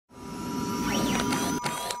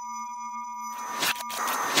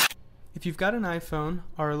If you've got an iPhone,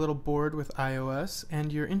 are a little bored with iOS,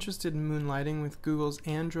 and you're interested in moonlighting with Google's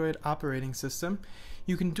Android operating system,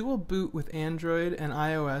 you can dual boot with Android and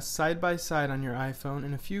iOS side by side on your iPhone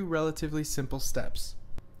in a few relatively simple steps.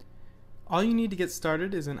 All you need to get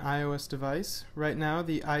started is an iOS device. Right now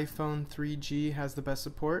the iPhone 3G has the best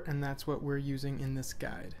support, and that's what we're using in this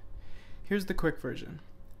guide. Here's the quick version.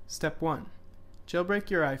 Step 1.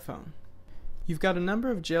 Jailbreak your iPhone. You've got a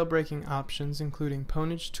number of jailbreaking options including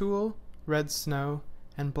Pwnage Tool, Red Snow,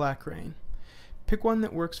 and Black Rain. Pick one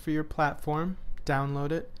that works for your platform,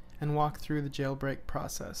 download it, and walk through the jailbreak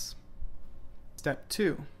process. Step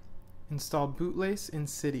 2. Install Bootlace in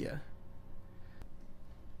Cydia.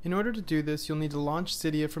 In order to do this, you'll need to launch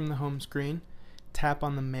Cydia from the home screen, tap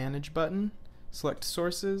on the Manage button, select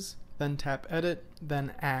Sources, then tap Edit,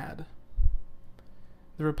 then Add.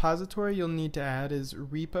 The repository you'll need to add is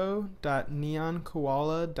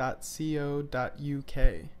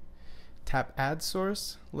repo.neonkoala.co.uk. Tap Add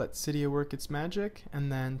Source, let Cydia work its magic,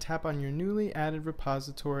 and then tap on your newly added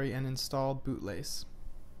repository and install Bootlace.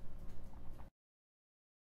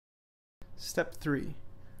 Step 3.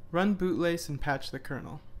 Run Bootlace and patch the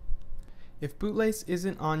kernel. If Bootlace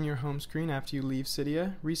isn't on your home screen after you leave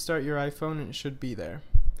Cydia, restart your iPhone and it should be there.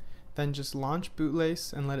 Then just launch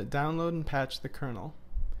Bootlace and let it download and patch the kernel.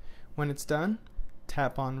 When it's done,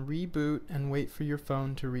 tap on Reboot and wait for your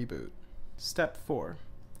phone to reboot. Step 4.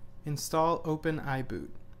 Install OpenIBoot.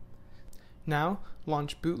 Now,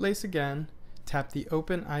 launch Bootlace again, tap the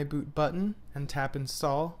OpenIBoot button, and tap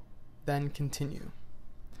Install, then Continue.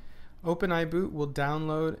 OpenIBoot will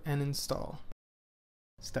download and install.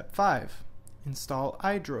 Step 5. Install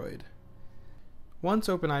Idroid. Once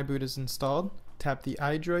OpenIBoot is installed, tap the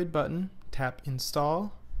Idroid button, tap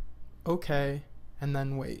Install, OK, and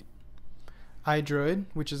then wait. Idroid,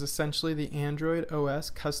 which is essentially the Android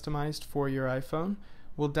OS customized for your iPhone,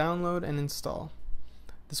 will download and install.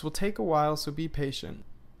 This will take a while, so be patient,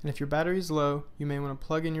 and if your battery is low, you may want to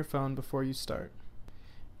plug in your phone before you start.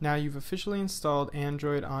 Now you've officially installed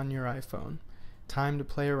Android on your iPhone. Time to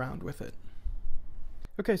play around with it.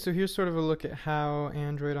 Okay, so here's sort of a look at how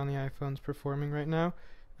Android on the iPhone is performing right now.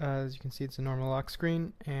 As you can see, it's a normal lock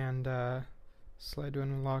screen, and slide to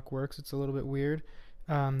unlock works. It's a little bit weird.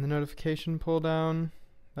 The notification pull down,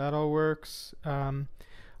 that all works.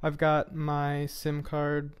 I've got my SIM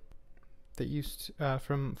card that used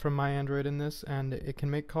from my Android in this, and it can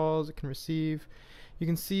make calls, it can receive. You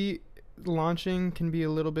can see launching can be a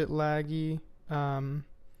little bit laggy.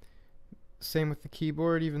 Same with the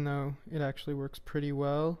keyboard, even though it actually works pretty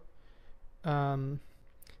well. The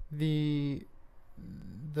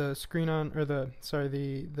screen on, or the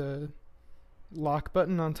lock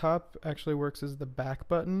button on top actually works as the back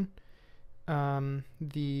button.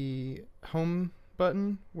 The home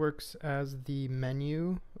button works as the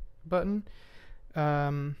menu button.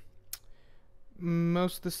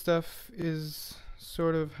 Most of the stuff is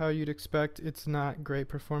sort of how you'd expect. It's not great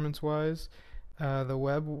performance wise. The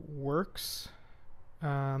web works.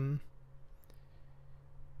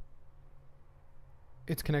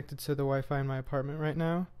 It's connected to the Wi-Fi in my apartment right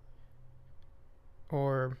now,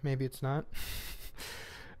 or maybe it's not.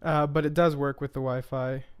 But it does work with the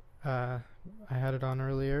Wi-Fi. I had it on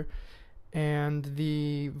earlier. And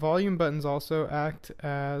the volume buttons also act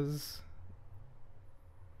as...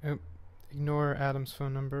 ignore Adam's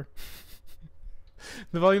phone number.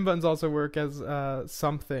 The volume buttons also work as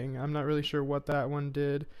something. I'm not really sure what that one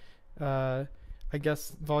did. I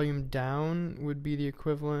guess volume down would be the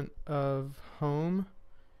equivalent of home.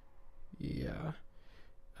 Yeah.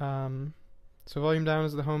 So volume down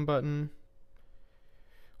is the home button.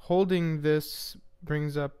 Holding this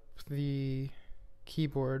brings up the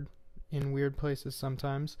keyboard in weird places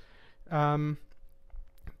sometimes. But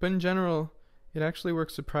in general, it actually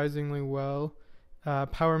works surprisingly well.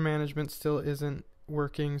 Power management still isn't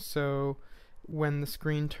working, so when the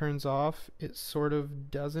screen turns off, it sort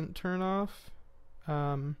of doesn't turn off.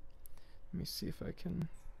 Let me see if I can...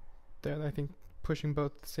 There, I think pushing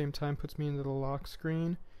both at the same time puts me into the lock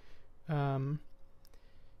screen.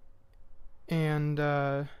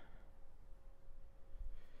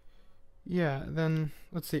 Yeah, then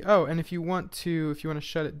let's see. Oh, and if you want to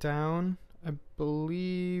shut it down, I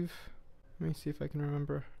believe, let me see if I can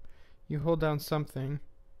remember. You hold down something.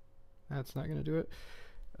 That's not gonna do it.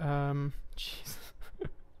 Jeez.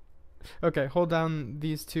 Okay, hold down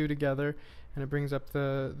these two together, and it brings up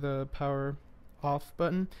the power off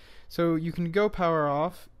button. So you can go power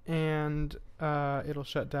off, and it'll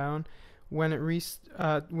shut down. When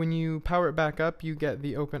you power it back up, you get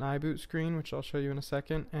the OpenIBoot screen, which I'll show you in a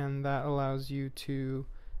second, and that allows you to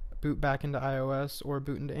boot back into iOS or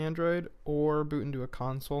boot into Android or boot into a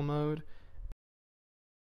console mode.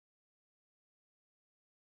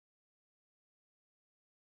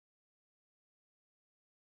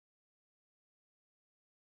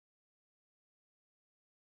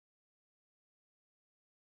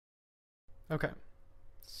 Okay,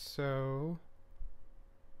 so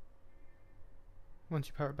once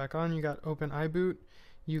you power it back on, you got OpenIBoot.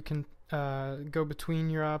 You can go between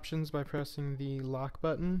your options by pressing the lock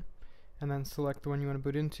button and then select the one you want to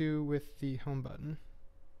boot into with the home button.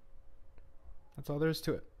 That's all there is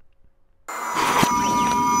to it.